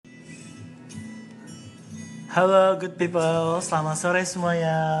Halo good people, selamat sore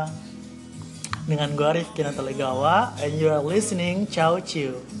semuanya. Dengan gue Rifki Natalegawa, and you are listening Ciao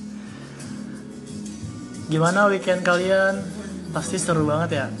Ciu. Gimana weekend kalian? Pasti seru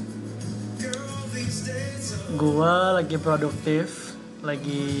banget ya. Gue lagi produktif,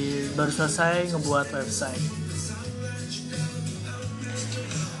 lagi baru selesai ngebuat website.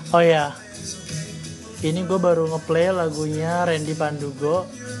 Oh ya, ini gue baru ngeplay lagunya Randy Pandugo,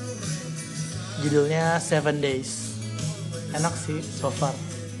 judulnya 7 Days. Enak sih so far.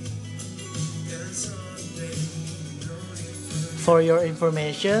 For your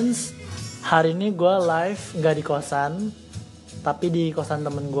informations, hari ini gue live nggak di kosan, tapi di kosan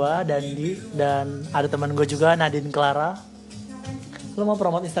temen gue Dandi, dan ada temen gue juga Nadine Clara. Lo mau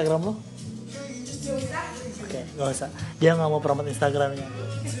promote Instagram lo? Oke, gak usah. Dia nggak mau promote Instagramnya.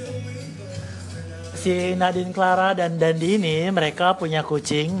 Si Nadine Clara dan Dandi ini mereka punya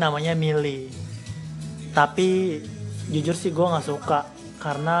kucing namanya Millie. Tapi jujur sih gue nggak suka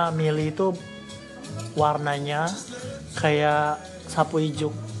karena Millie itu warnanya kayak sapu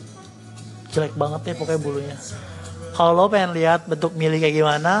ijuk, jelek banget deh pokoknya bulunya. Kalau lo pengen lihat bentuk Millie kayak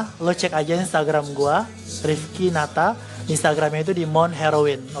gimana, lo cek aja Instagram gue, Rifki Nata. Instagramnya itu di Mon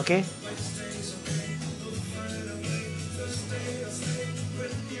Heroin, oke?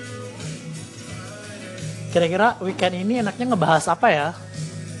 Kira-kira weekend ini enaknya ngebahas apa ya?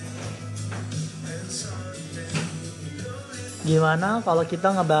 Gimana kalau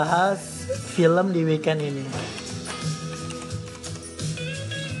kita ngebahas film di weekend ini?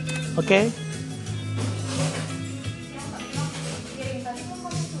 Oke?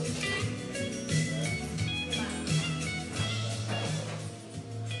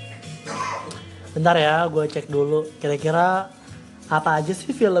 Bentar ya, gue cek dulu. Kira-kira apa aja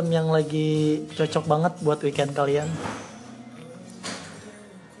sih film yang lagi cocok banget buat weekend kalian?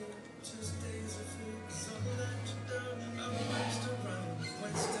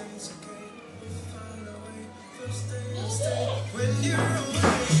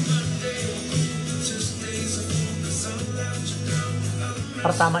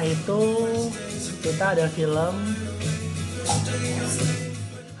 Pertama itu kita ada film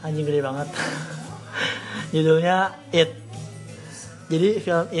anjing gede banget. Judulnya It. Jadi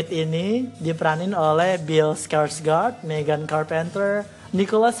film It ini diperanin oleh Bill Skarsgård, Megan Carpenter,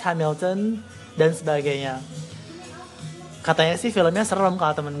 Nicholas Hamilton, dan sebagainya. Katanya sih filmnya serem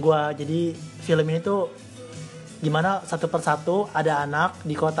kalau temen gue. Jadi film ini tuh gimana satu persatu ada anak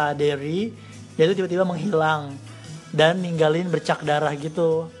di kota Derry, dia tuh tiba-tiba menghilang dan ninggalin bercak darah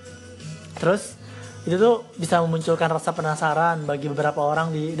gitu. Terus itu tuh bisa memunculkan rasa penasaran bagi beberapa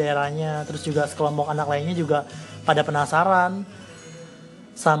orang di daerahnya. Terus juga sekelompok anak lainnya juga pada penasaran.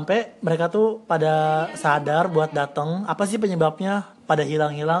 Sampai mereka tuh pada sadar buat datang, apa sih penyebabnya pada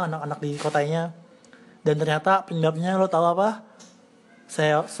hilang-hilang anak-anak di kotanya. Dan ternyata penyebabnya lo tahu apa?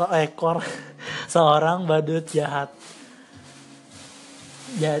 Seekor seorang badut jahat.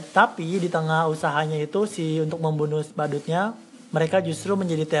 Ya, tapi di tengah usahanya itu untuk membunuh badutnya, mereka justru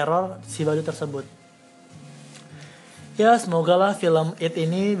menjadi teror si badut tersebut. Ya, semoga lah film It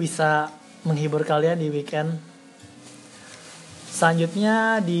ini bisa menghibur kalian di weekend.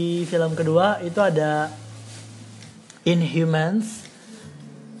 Selanjutnya di film kedua itu ada Inhumans.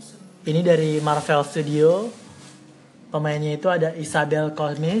 Ini dari Marvel Studio. Pemainnya itu ada Isabel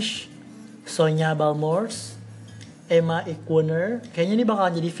Comish, Sonya Balmores, Emma Iquiner. Kayaknya ini bakal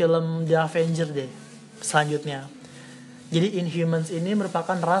jadi film The Avenger deh selanjutnya. Jadi Inhumans ini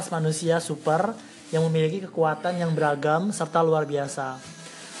merupakan ras manusia super yang memiliki kekuatan yang beragam serta luar biasa.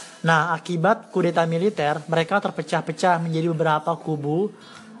 Nah, akibat kudeta militer, mereka terpecah-pecah menjadi beberapa kubu,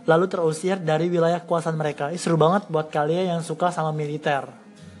 lalu terusir dari wilayah kekuasaan mereka. Seru banget buat kalian yang suka sama militer.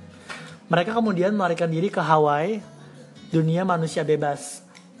 Mereka kemudian melarikan diri ke Hawaii, dunia manusia bebas.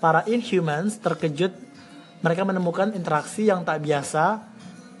 Para Inhumans terkejut, mereka menemukan interaksi yang tak biasa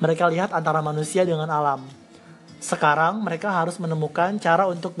mereka lihat antara manusia dengan alam. Sekarang mereka harus menemukan cara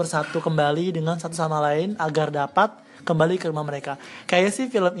untuk bersatu kembali dengan satu sama lain agar dapat kembali ke rumah mereka. Kayaknya sih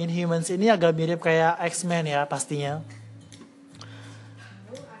film Inhumans ini agak mirip kayak X-Men ya pastinya.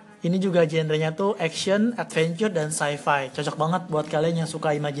 Ini juga genrenya tuh action, adventure, dan sci-fi. Cocok banget buat kalian yang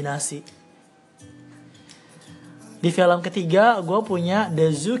suka imajinasi. Di film ketiga gue punya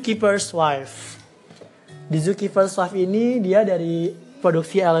The Zookeeper's Wife. The Zookeeper's Wife ini dia dari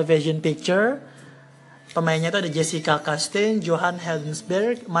produksi Elevation Picture. Pemainnya tuh ada Jessica Chastain, Johan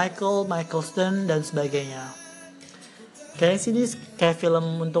Hedensberg, Michael Michelson, dan sebagainya. Kayaknya sih ini kayak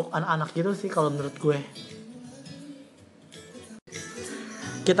film untuk anak-anak gitu sih kalau menurut gue.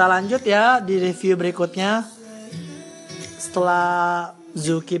 Kita lanjut ya di review berikutnya. Setelah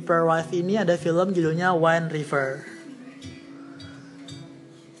Zookeeper Wife ini ada film judulnya Wine River.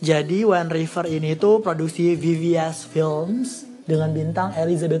 Jadi Wine River ini tuh produksi VVS Films dengan bintang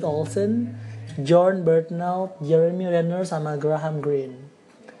Elizabeth Olsen, John Bernthal, Jeremy Renner, sama Graham Greene.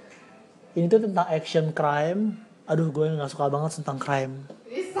 Ini tuh tentang action crime. Aduh, gue gak suka banget tentang crime.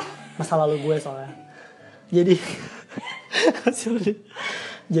 Masa lalu gue soalnya.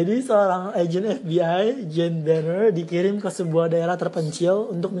 Jadi seorang agen FBI, Jane Banner, dikirim ke sebuah daerah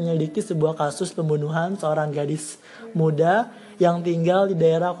terpencil untuk menyelidiki sebuah kasus pembunuhan seorang gadis muda yang tinggal di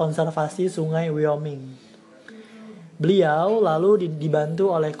daerah konservasi Sungai Wyoming. Beliau lalu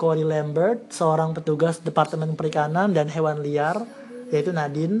dibantu oleh Corey Lambert, seorang petugas Departemen Perikanan dan Hewan Liar, yaitu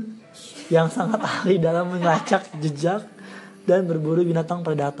Nadine, yang sangat ahli dalam melacak jejak dan berburu binatang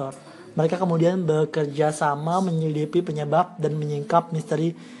predator. Mereka kemudian bekerja sama menyelidiki penyebab dan menyingkap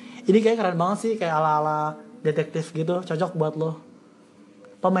misteri. Ini kayak keren banget sih, kayak ala-ala detektif gitu, cocok buat lo.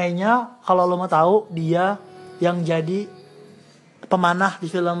 Pemainnya, kalau lo mau tahu, dia yang jadi pemanah di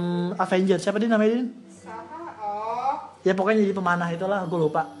film Avengers. Siapa dia namanya, Din? Ya pokoknya jadi pemanah itulah, gue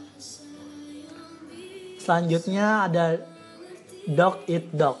lupa. Selanjutnya ada Dog Eat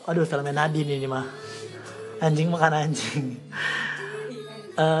Dog. Aduh, filmnya Nadine ini mah. Anjing makan anjing.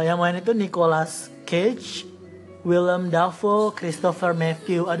 Yang main itu Nicolas Cage, Willem Dafoe, Christopher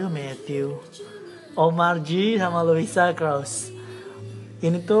Matthew, Omar G sama Louisa Krause.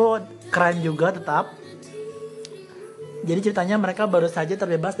 Ini tuh keren juga tetap. Jadi ceritanya mereka baru saja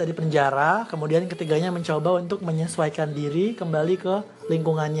terbebas dari penjara, kemudian ketiganya mencoba untuk menyesuaikan diri kembali ke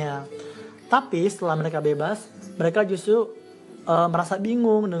lingkungannya. Tapi setelah mereka bebas, mereka justru merasa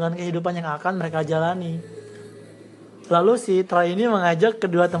bingung dengan kehidupan yang akan mereka jalani. Lalu si Troy ini mengajak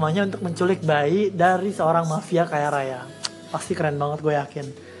kedua temannya untuk menculik bayi dari seorang mafia kaya raya. Pasti keren banget, gue yakin.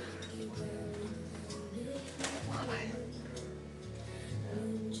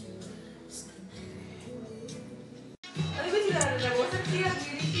 Tapi gue juga udah bosan sih lagu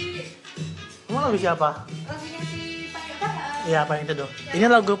ini sih. Emang lagu siapa? Lagunya si Pakai Apa? Iya, Payung Teduh. Ini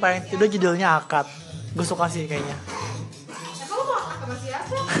lagu Payung Teduh judulnya Akad. Gue suka sih kayaknya. Emang lo mau akad sama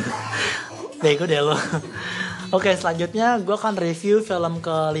siapa? Bego deh lo. Oke, selanjutnya gue akan review film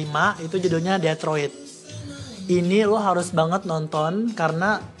kelima, itu judulnya Detroit. Ini lo harus banget nonton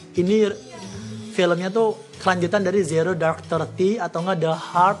karena ini filmnya tuh kelanjutan dari Zero Dark Thirty atau enggak The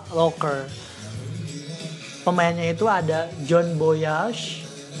Hurt Locker. Pemainnya itu ada John Boyega,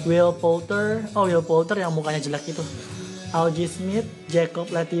 Will Poulter yang mukanya jelek itu, Algie Smith, Jacob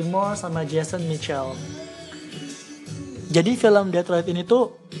Latimore, sama Jason Mitchell. Jadi film Detroit ini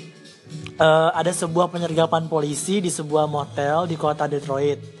tuh ada sebuah penyergapan polisi di sebuah motel di kota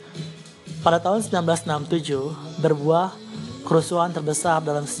Detroit. Pada tahun 1967, berbuah kerusuhan terbesar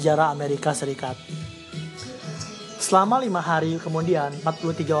dalam sejarah Amerika Serikat. Selama 5 hari kemudian,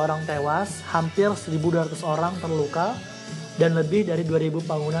 43 orang tewas, hampir 1.200 orang terluka, dan lebih dari 2.000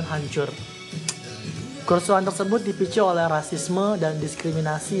 bangunan hancur. Kerusuhan tersebut dipicu oleh rasisme dan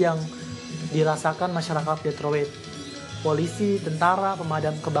diskriminasi yang dirasakan masyarakat Detroit. Polisi, tentara,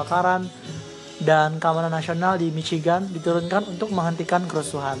 pemadam kebakaran, dan keamanan nasional di Michigan diturunkan untuk menghentikan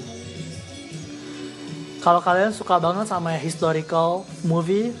kerusuhan. Kalau kalian suka banget sama historical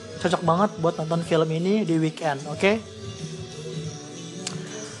movie, cocok banget buat nonton film ini di weekend, oke?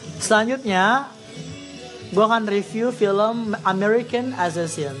 Selanjutnya, gue akan review film American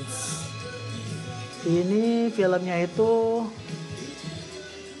Assassins. Ini filmnya itu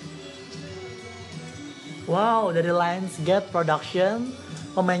wow, dari Lionsgate Production.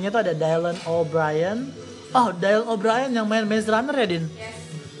 Pemainnya tuh ada Dylan O'Brien. Oh, Dylan O'Brien yang main Maze Runner ya, Din? Yes.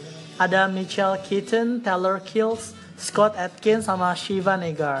 Ada Michael Keaton, Taylor Kills, Scott Adkins, sama Shiva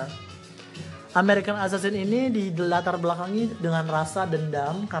Negar. American Assassin ini dilatar belakangi dengan rasa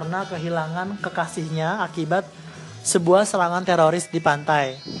dendam karena kehilangan kekasihnya akibat sebuah serangan teroris di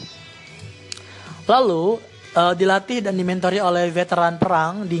pantai. Lalu, dilatih dan dimentori oleh veteran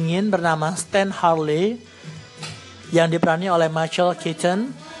perang dingin bernama Stan Harley yang diperani oleh Michael Keaton.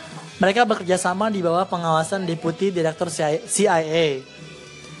 Mereka bekerja sama di bawah pengawasan Deputi Direktur CIA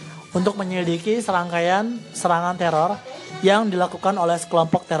untuk menyelidiki serangkaian serangan teror yang dilakukan oleh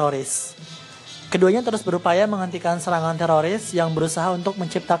sekelompok teroris. Keduanya terus berupaya menghentikan serangan teroris yang berusaha untuk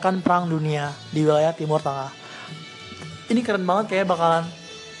menciptakan perang dunia di wilayah Timur Tengah. Ini keren banget, kayak bakalan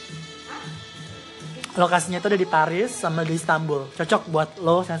lokasinya itu ada di Paris sama di Istanbul. Cocok buat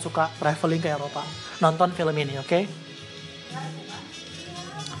lo yang suka traveling ke Eropa. Nonton film ini, oke?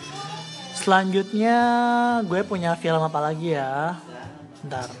 Selanjutnya gue punya film apa lagi ya?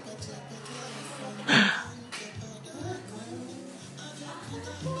 Bentar.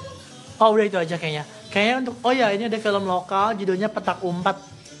 Oh, udah itu aja kayaknya. Kayaknya untuk, oh ya ini ada film lokal judulnya Petak Umpat.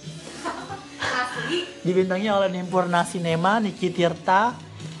 Asli. Dibintangi oleh Nimpurna Cinema, Niki Tirta,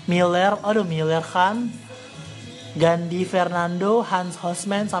 Miller Khan, Gandhi Fernando, Hans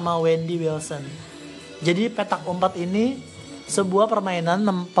Hosman, sama Wendy Wilson. Jadi Petak Umpat ini sebuah permainan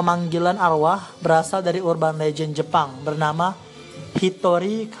pemanggilan arwah berasal dari urban legend Jepang bernama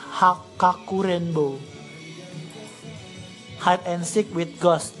Hitori Hakaku Rainbow. Hide and Seek with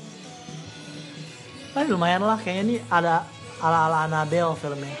Ghost. Lumayan lah, kayaknya ini ada ala-ala Annabelle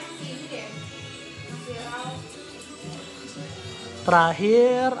filmnya. Ini deh. Viral.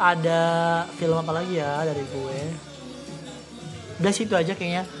 Terakhir ada film apa lagi ya dari gue? Udah situ aja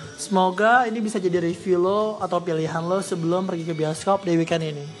kayaknya. Semoga ini bisa jadi review lo atau pilihan lo sebelum pergi ke bioskop di weekend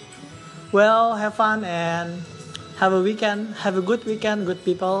ini. Well, have fun and have a good weekend, good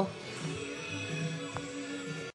people.